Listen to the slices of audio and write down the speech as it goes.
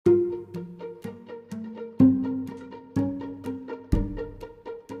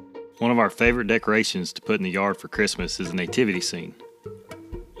One of our favorite decorations to put in the yard for Christmas is a nativity scene.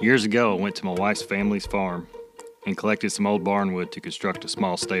 Years ago, I went to my wife's family's farm and collected some old barn wood to construct a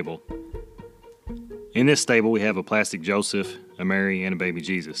small stable. In this stable, we have a plastic Joseph, a Mary, and a baby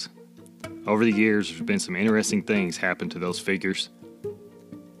Jesus. Over the years, there's been some interesting things happen to those figures.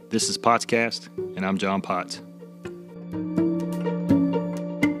 This is Pottscast, and I'm John Potts.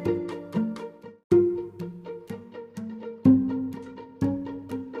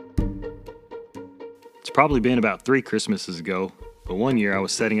 It's probably been about 3 Christmases ago, but one year I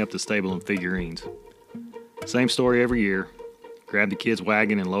was setting up the stable and figurines. Same story every year. Grab the kids'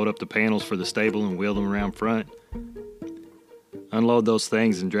 wagon and load up the panels for the stable and wheel them around front. Unload those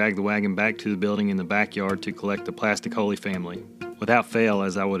things and drag the wagon back to the building in the backyard to collect the plastic Holy Family. Without fail,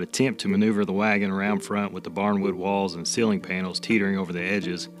 as I would attempt to maneuver the wagon around front with the barnwood walls and ceiling panels teetering over the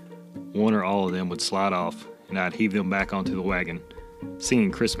edges, one or all of them would slide off, and I'd heave them back onto the wagon,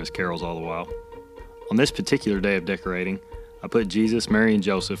 singing Christmas carols all the while. On this particular day of decorating, I put Jesus, Mary, and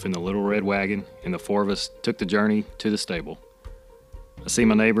Joseph in the little red wagon, and the 4 of us took the journey to the stable. I see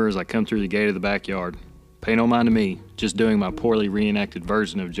my neighbor as I come through the gate of the backyard. Pay no mind to me, just doing my poorly reenacted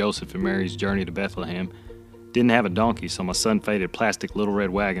version of Joseph and Mary's journey to Bethlehem. Didn't have a donkey, so my sun-faded plastic little red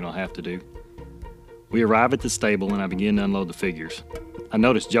wagon will have to do. We arrive at the stable and I begin to unload the figures. I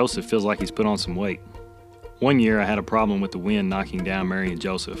notice Joseph feels like he's put on some weight. One year I had a problem with the wind knocking down Mary and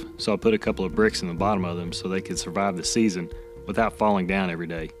Joseph, so I put a couple of bricks in the bottom of them so they could survive the season without falling down every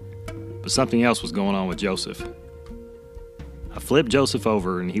day. But something else was going on with Joseph. I flipped Joseph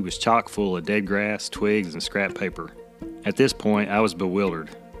over and he was chock full of dead grass, twigs, and scrap paper. At this point, I was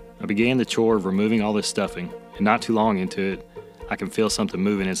bewildered. I began the chore of removing all this stuffing, and not too long into it, I can feel something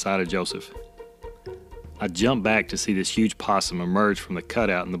moving inside of Joseph. I jumped back to see this huge possum emerge from the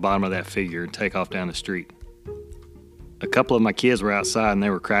cutout in the bottom of that figure and take off down the street. A couple of my kids were outside and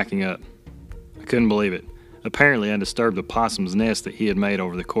they were cracking up. I couldn't believe it. Apparently, I disturbed the possum's nest that he had made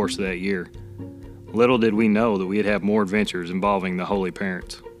over the course of that year. Little did we know that we'd have more adventures involving the Holy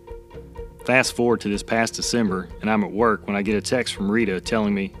Parents. Fast forward to this past December, and I'm at work when I get a text from Rita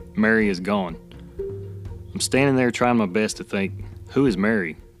telling me Mary is gone. I'm standing there trying my best to think, who is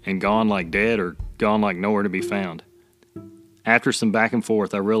Mary? And gone like dead or gone like nowhere to be found? After some back and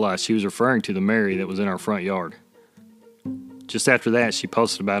forth, I realized she was referring to the Mary that was in our front yard. Just after that, she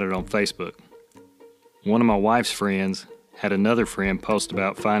posted about it on Facebook. One of my wife's friends had another friend post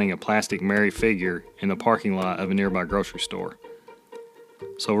about finding a plastic Mary figure in the parking lot of a nearby grocery store.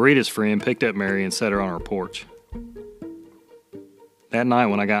 So Rita's friend picked up Mary and set her on her porch. That night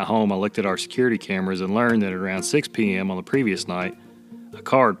when I got home, I looked at our security cameras and learned that at around 6 p.m. on the previous night, a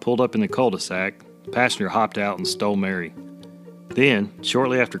car had pulled up in the cul-de-sac, the passenger hopped out and stole Mary. Then,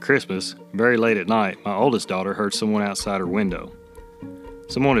 shortly after Christmas, very late at night, my oldest daughter heard someone outside her window.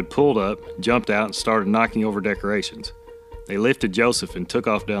 Someone had pulled up, jumped out, and started knocking over decorations. They lifted Joseph and took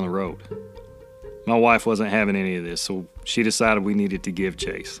off down the road. My wife wasn't having any of this, so she decided we needed to give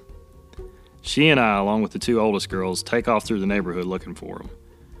chase. She and I, along with the 2 oldest girls, take off through the neighborhood looking for them.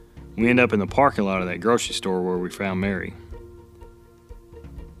 We end up in the parking lot of that grocery store where we found Mary.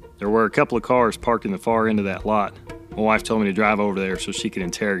 There were a couple of cars parked in the far end of that lot. My wife told me to drive over there so she could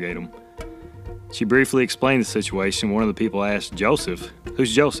interrogate them. She briefly explained the situation. One of the people asked, "Joseph?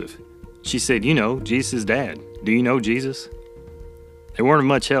 Who's Joseph?" She said, "You know, Jesus' dad. Do you know Jesus?" They weren't of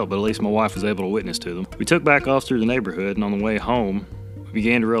much help, but at least my wife was able to witness to them. We took back off through the neighborhood, and on the way home, we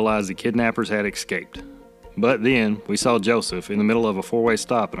began to realize the kidnappers had escaped. But then, we saw Joseph in the middle of a 4-way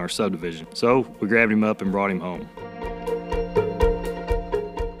stop in our subdivision. So, we grabbed him up and brought him home.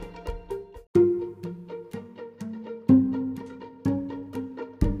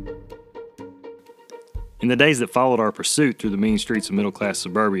 In the days that followed our pursuit through the mean streets of middle-class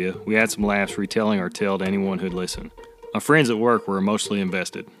suburbia, we had some laughs retelling our tale to anyone who'd listen. My friends at work were emotionally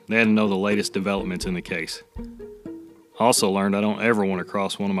invested. They had to know the latest developments in the case. I also learned I don't ever want to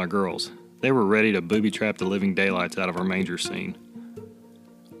cross one of my girls. They were ready to booby-trap the living daylights out of our manger scene.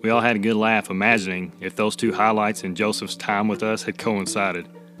 We all had a good laugh imagining if those 2 highlights in Joseph's time with us had coincided.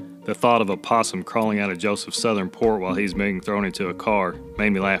 The thought of a possum crawling out of Joseph's southern port while he's being thrown into a car made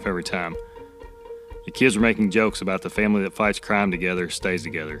me laugh every time. The kids were making jokes about the family that fights crime together stays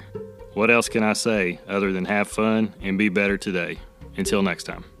together. What else can I say other than have fun and be better today? Until next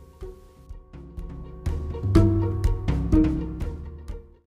time.